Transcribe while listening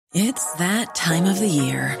It's that time of the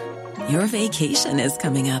year. Your vacation is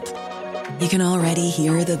coming up. You can already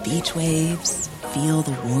hear the beach waves, feel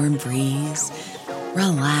the warm breeze,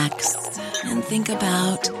 relax, and think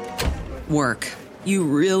about work. You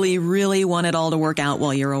really, really want it all to work out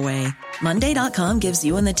while you're away. Monday.com gives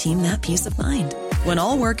you and the team that peace of mind. When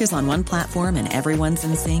all work is on one platform and everyone's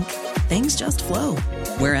in sync, things just flow.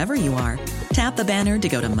 Wherever you are, tap the banner to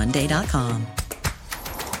go to Monday.com.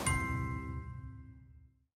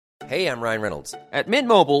 Hey, I'm Ryan Reynolds. At Mint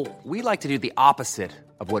Mobile, we like to do the opposite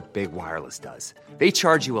of what Big Wireless does. They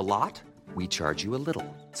charge you a lot, we charge you a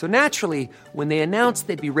little. So naturally, when they announced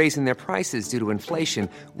they'd be raising their prices due to inflation,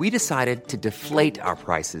 we decided to deflate our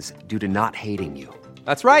prices due to not hating you.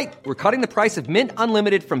 That's right. We're cutting the price of Mint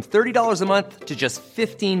Unlimited from $30 a month to just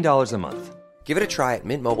 $15 a month. Give it a try at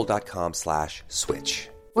mintmobile.com/switch.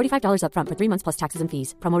 $45 up front for 3 months plus taxes and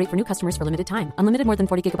fees. Promo rate for new customers for limited time. Unlimited more than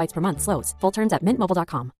 40 gigabytes per month. Slows full terms at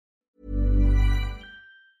mintmobile.com.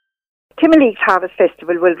 Timoleague's Harvest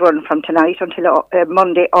Festival will run from tonight until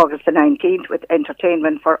Monday, August the 19th, with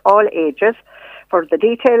entertainment for all ages. For the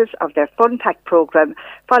details of their fun-packed programme,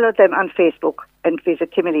 follow them on Facebook and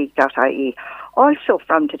visit timoleague.ie. Also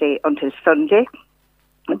from today until Sunday,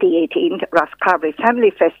 the 18th, Rosscarbery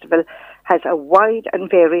Family Festival has a wide and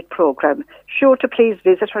varied programme, sure to please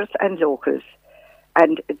visitors and locals.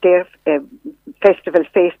 And their festival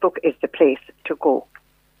Facebook is the place to go.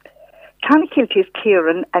 Clonakilty's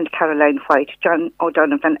Kieran and Caroline White, John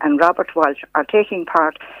O'Donovan and Robert Walsh are taking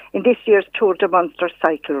part in this year's Tour de Munster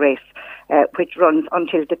cycle race, which runs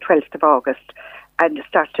until the 12th of August and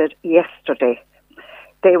started yesterday.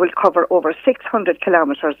 They will cover over 600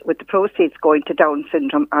 kilometres, with the proceeds going to Down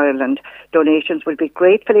Syndrome Ireland. Donations will be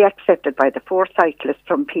gratefully accepted by the 4 cyclists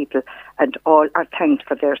from People, and all are thanked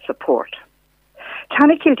for their support.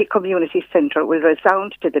 Clonakilty Community Centre will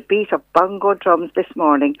resound to the beat of bongo drums this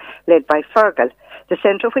morning, led by Fergal. The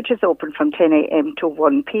centre, which is open from 10 a.m. to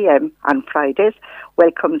 1 p.m. on Fridays,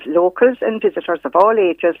 welcomes locals and visitors of all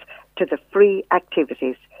ages to the free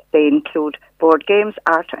activities. They include board games,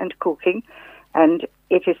 art and cooking, and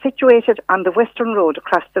it is situated on the Western Road,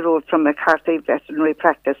 across the road from McCarthy Veterinary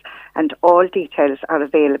Practice, and all details are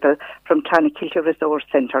available from Clonakilty Resource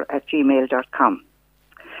Centre at gmail.com.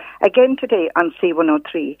 Again today on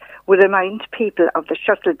C103, we remind people of the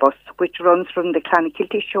shuttle bus, which runs from the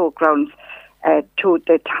Clonakilty Showgrounds to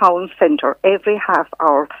the town centre every half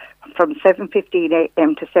hour from 7:15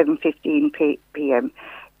 a.m. to 7:15 p.m.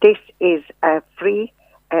 This is a free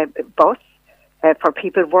bus for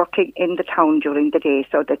people working in the town during the day,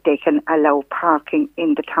 so that they can allow parking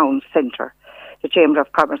in the town centre. The Chamber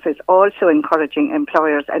of Commerce is also encouraging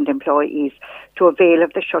employers and employees to avail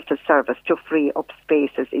of the shuttle service to free up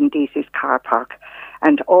spaces in DC's car park,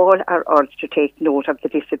 and all are urged to take note of the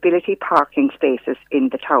disability parking spaces in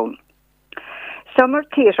the town. Summer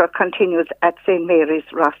Theatre continues at St Mary's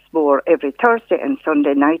Rossmore every Thursday and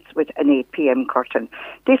Sunday nights with an 8 p.m. curtain.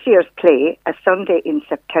 This year's play, A Sunday in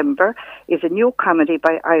September, is a new comedy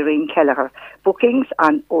by Irene Kelleher. Bookings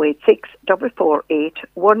on 086 448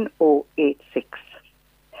 1086.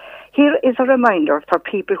 Here is a reminder for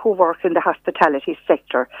people who work in the hospitality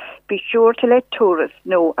sector. Be sure to let tourists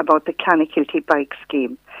know about the Clonakilty Bike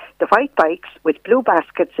Scheme. The white bikes with blue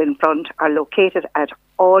baskets in front are located at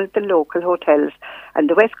all the local hotels and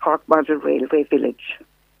the West Cork Model Railway Village.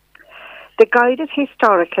 The guided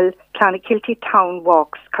historical Clonakilty Town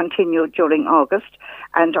Walks continue during August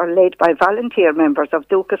and are led by volunteer members of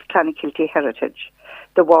Dukas Clonakilty Heritage.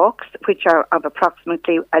 The walks, which are of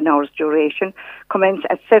approximately an hour's duration, commence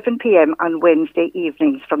at 7 p.m. on Wednesday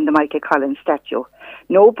evenings from the Michael Collins statue.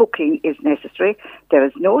 No booking is necessary, there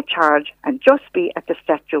is no charge, and just be at the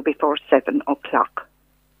statue before 7 o'clock.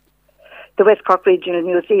 The West Cork Regional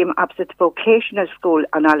Museum opposite the Vocational School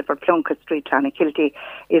on Oliver Plunkett Street, Clonakilty,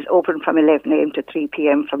 is open from 11 a.m. to 3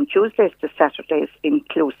 p.m. from Tuesdays to Saturdays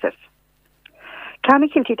inclusive.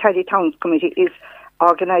 Clonakilty Tidy Towns Committee is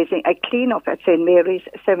organising a clean-up at St Mary's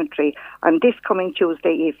Cemetery on this coming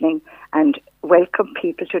Tuesday evening, and welcome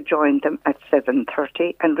people to join them at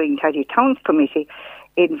 7:30. And Ring Tidy Towns Committee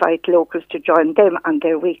invite locals to join them on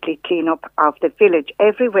their weekly clean-up of the village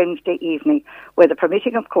every Wednesday evening, weather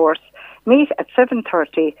permitting of course. Meet at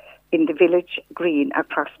 7:30 in the village green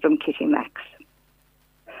across from Kitty Max.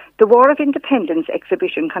 The War of Independence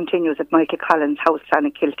exhibition continues at Michael Collins House,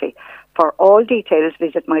 Clonakilty. For all details,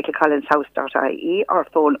 visit michaelcollinshouse.ie or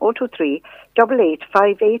phone 023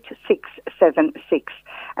 8858 676.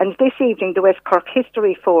 And this evening, the West Cork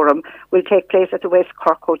History Forum will take place at the West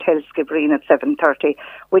Cork Hotel Skibbereen at 7:30,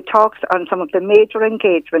 with talks on some of the major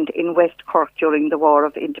engagement in West Cork during the War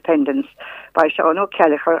of Independence by Sean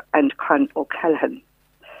O'Callagher and Con O'Callaghan.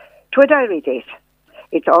 To a diary date.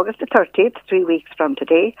 It's August the 30th, 3 weeks from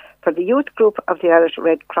today, for the youth group of the Irish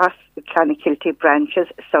Red Cross Clonakilty branch's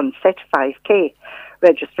Sunset 5K.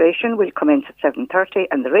 Registration will commence at 7:30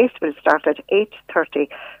 and the race will start at 8:30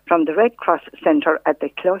 from the Red Cross Centre at the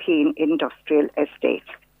Cloheen Industrial Estate.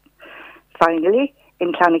 Finally,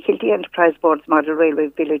 in Clonakilty Enterprise Board's Model Railway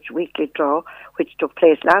Village weekly draw, which took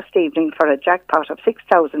place last evening for a jackpot of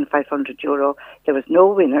 €6,500, there was no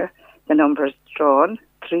winner. The numbers drawn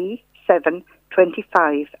 3, 7,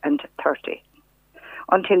 25 and 30.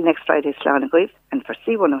 Until next Friday's Slán Agaibh, and for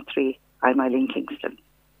C103, I'm Eileen Kingston.